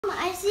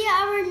I see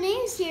our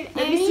names here.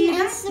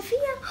 Erin and Sofia.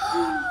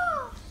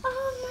 Oh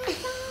my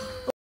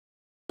god.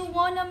 You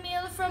want a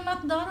meal from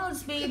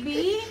McDonald's,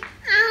 baby?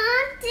 I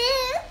want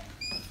it.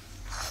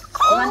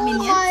 Want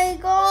Minions? Oh my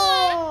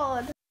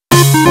god.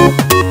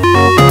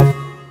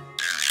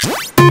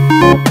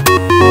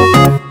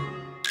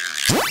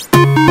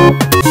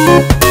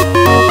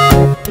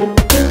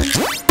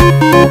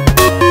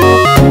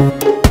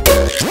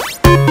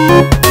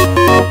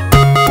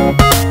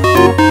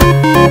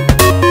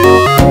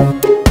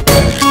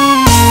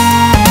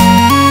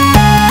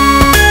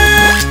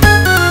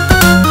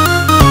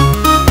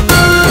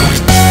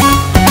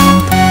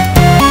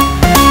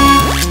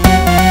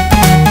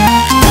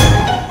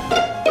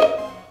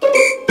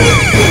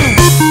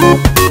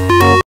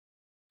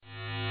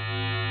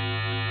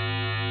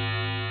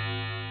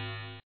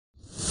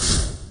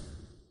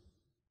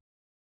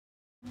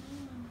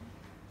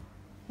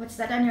 What's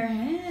that on your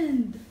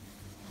hand?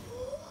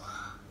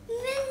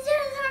 Minions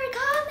are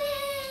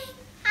coming.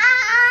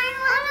 I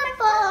want a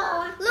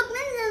ball. Look,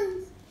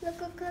 Minions.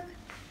 Look.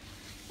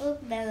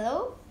 Look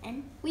below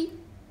and we.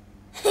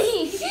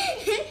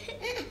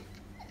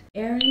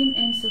 Erin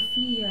and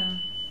Sofia.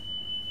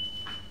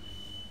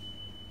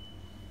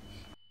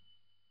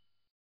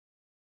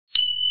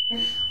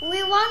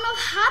 We want a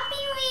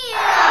Happy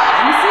Meal.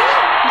 Let me see.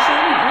 You're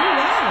showing. Oh,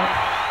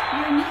 wow.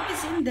 Your name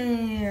is in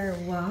there.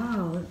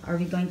 Wow. Are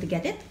we going to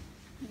get it?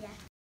 Yeah.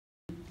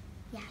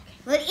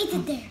 We'll eat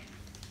it there.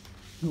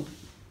 No.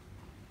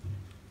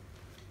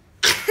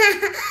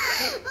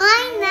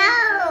 I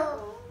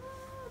know.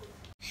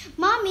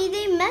 Mommy,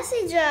 they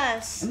message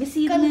us. Let me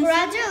see the message.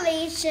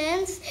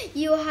 Congratulations,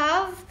 you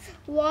have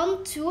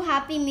won 2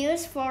 Happy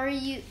Meals for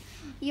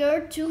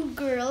your 2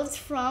 girls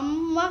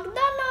from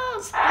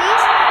McDonald's.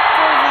 Please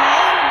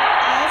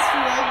provide us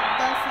with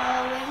the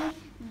following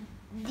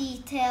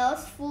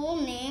details: full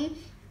name,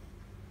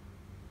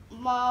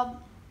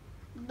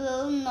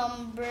 mobile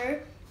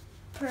number,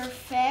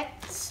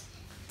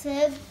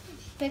 perfected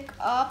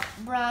pick-up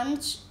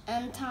branch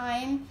and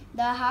time.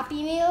 The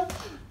Happy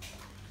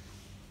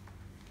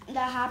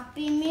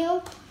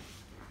Meal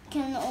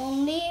can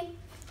only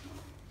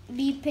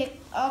be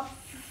picked up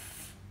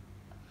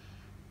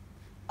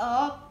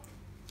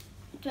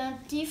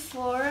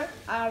 24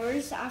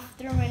 hours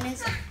after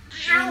winners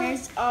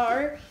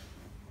are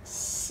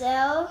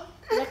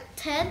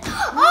selected.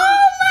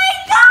 Oh my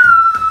god!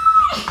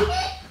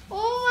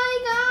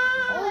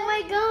 Oh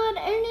my god!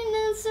 Erin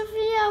and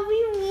Sofia,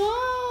 we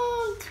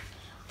won!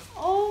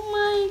 Oh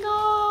my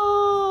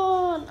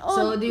god! Oh.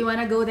 So, do you want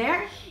to go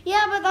there?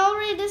 Yeah, but I'll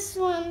read this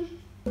one.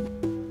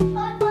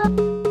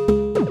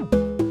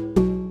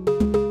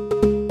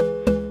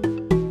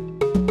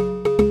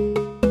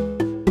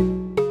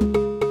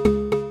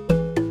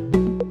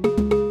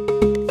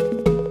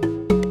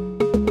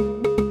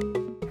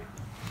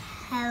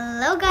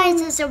 Hello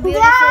guys, it's a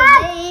beautiful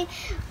day.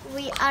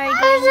 We are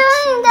going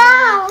to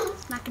the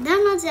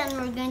McDonald's and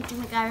we're going to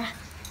make our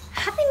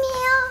Happy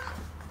Meal.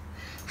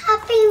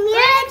 Happy Meal!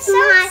 I'm so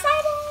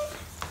excited!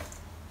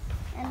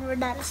 And we're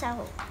not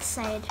so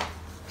excited.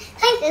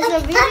 It's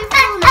a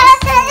beautiful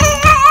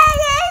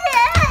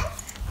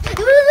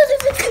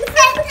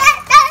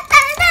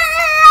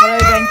What are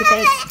we going to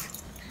take?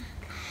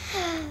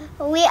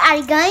 We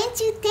are going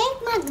to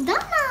take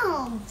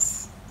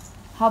McDonald's.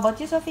 How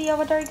about you, Sofia?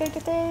 What are you going to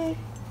take?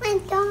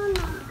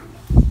 McDonald's.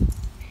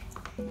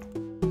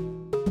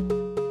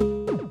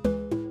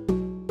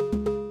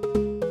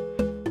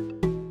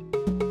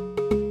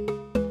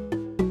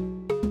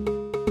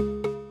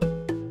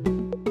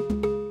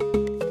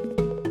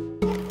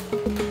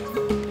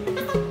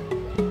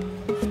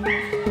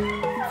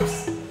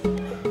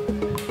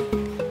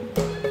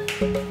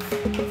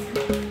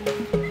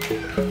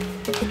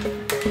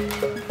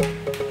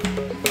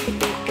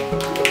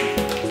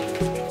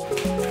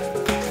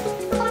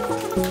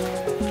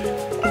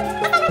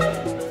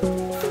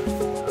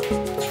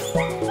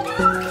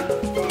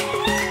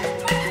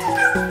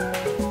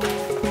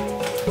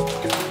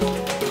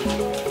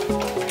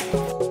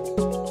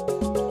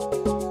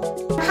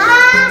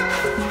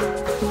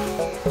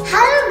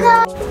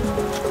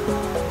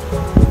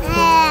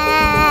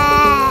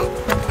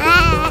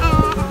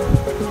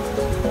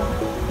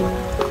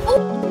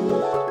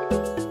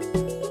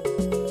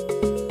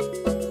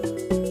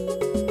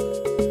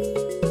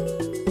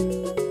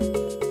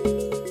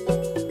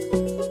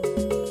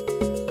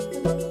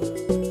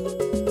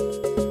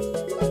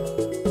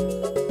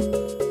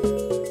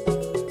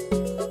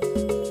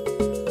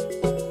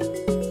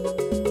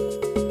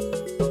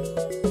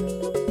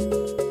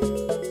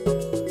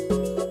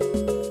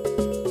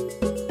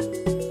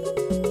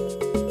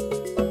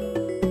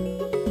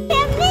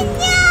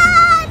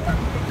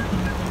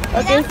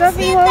 Okay,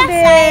 Sophie, hold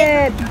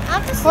it.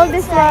 Hold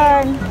this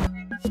one.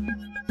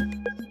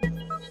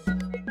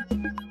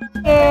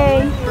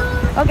 Okay.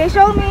 Okay,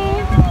 show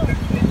me.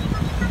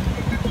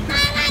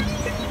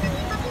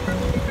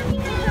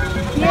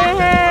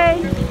 Yay!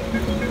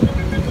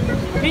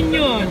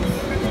 Minion.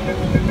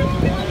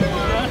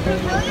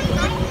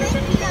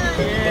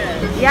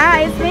 Yeah,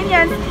 Yeah, it's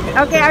Minions.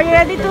 Okay, are you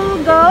ready to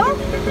go?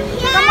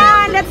 Yeah. Come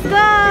on, let's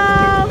go.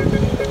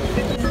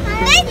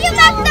 Thank you,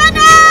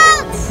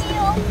 McDonald's!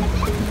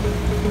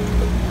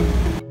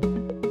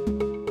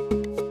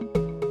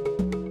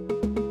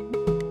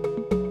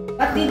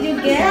 What did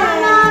you get?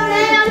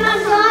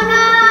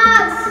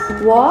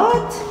 McDonald's!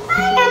 What?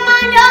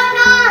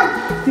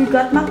 McDonald's! You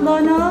got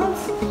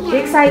McDonald's? You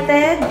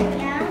excited?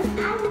 Yeah.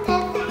 I'm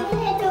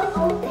excited to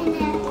open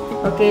it.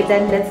 Okay,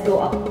 then let's go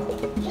up.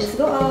 Let's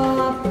go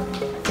up.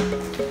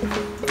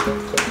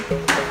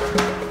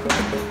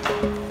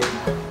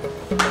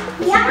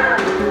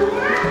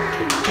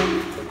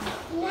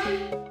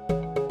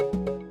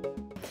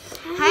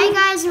 Hi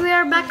guys, we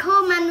are back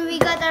home and we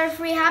got our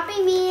free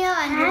Happy Meal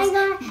and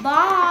there's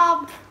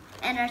Bob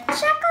and our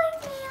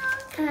chocolate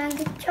milk and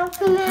the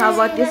chocolate. How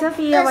about you,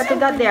 Sofia? What you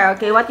got there?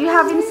 Okay, what you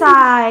have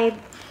inside?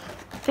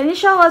 Can you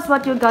show us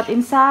what you got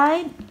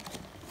inside?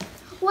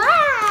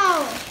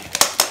 Wow!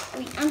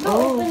 Wait, I'm gonna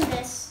Oh. open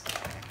this.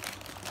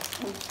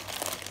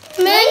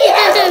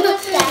 Minion!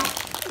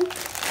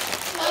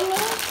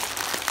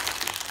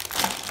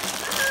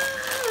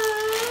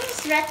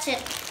 Stretch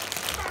it.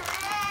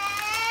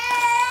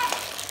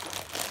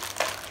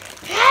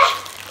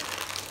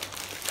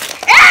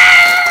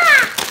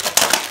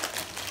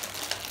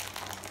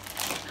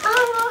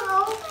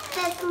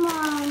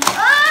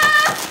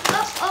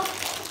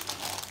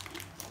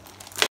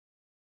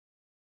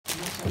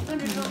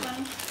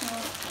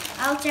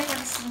 I'll check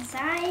what's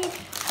inside.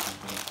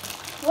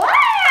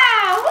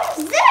 Wow!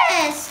 What's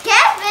this?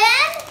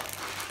 Kevin?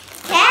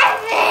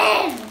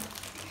 Kevin!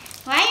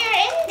 Why you're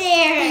in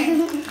there?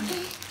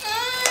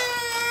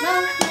 No,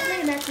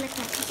 like that, like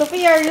that.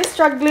 Sofia, are you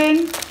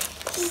struggling?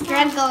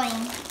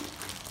 Struggling.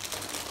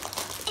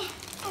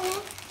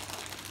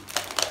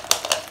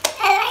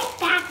 I like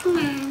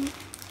Pac-Man.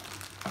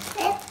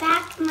 It's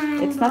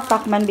Pac-Man. It's not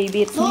Pac-Man,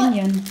 baby. It's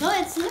Minion. No,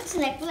 it looks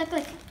like, look.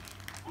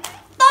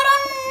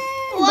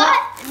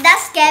 What?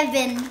 That's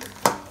Kevin.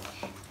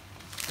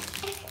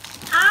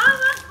 I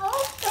want to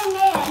open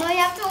it. No, you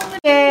have to open it.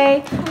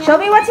 Okay, show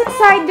me what's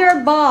inside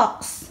your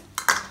box.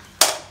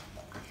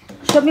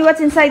 Show me what's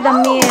inside the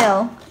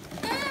meal.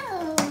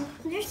 Oh,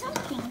 there's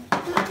something.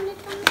 Got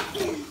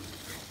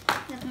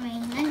my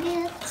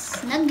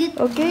nuggets.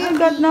 Okay, you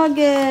got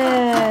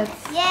nuggets.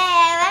 Yeah,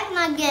 I like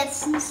nuggets,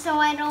 so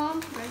I don't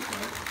break it.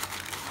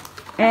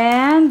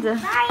 And,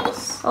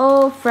 Rice.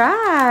 oh,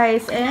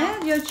 fries.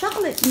 And your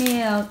chocolate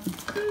milk.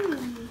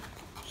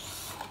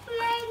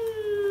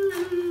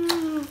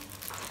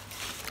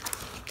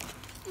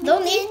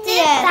 Don't eat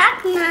it.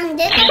 Pac-Man.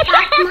 This is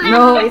Pac-Man.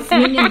 No, it's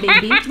Minion,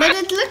 baby. But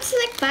it looks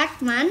like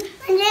Pac-Man.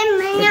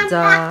 It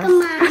does.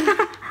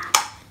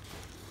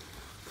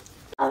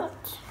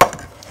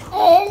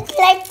 It's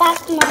like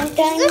Pac-Man. Is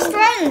this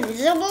friend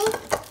invisible?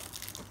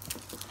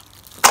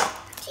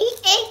 She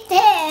ate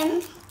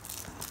him.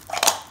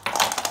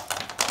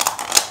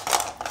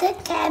 The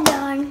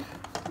Kevin.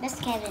 That's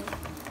Kevin.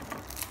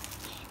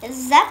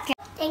 Is that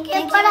Kevin? Thank you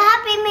for the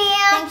Happy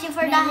Meal. Thank you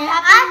for the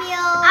Happy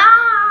Meal.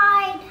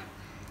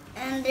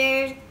 And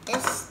there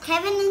is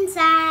Kevin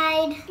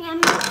inside.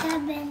 Yummy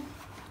Kevin.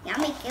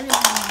 Yummy Kevin.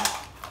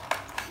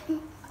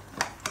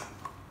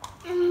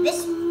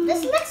 This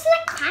looks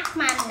like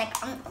Pac-Man. Like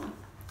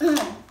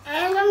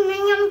I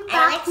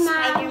like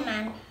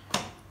Spider-Man.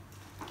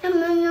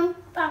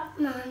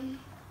 Pac-Man.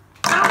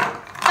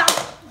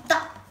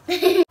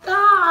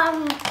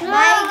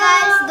 Bye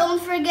guys,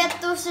 don't forget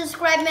to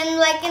subscribe and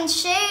like and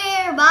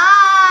share.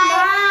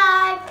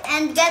 Bye.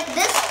 And get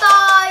this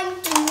toy.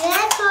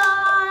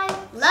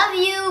 Love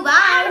you.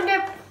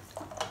 Bye.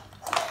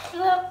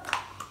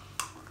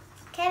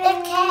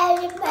 Kevin.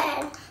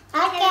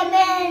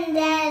 Kevin,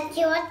 that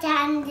you are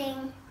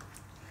standing.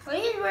 Why are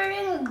you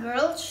wearing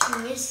girl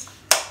shoes?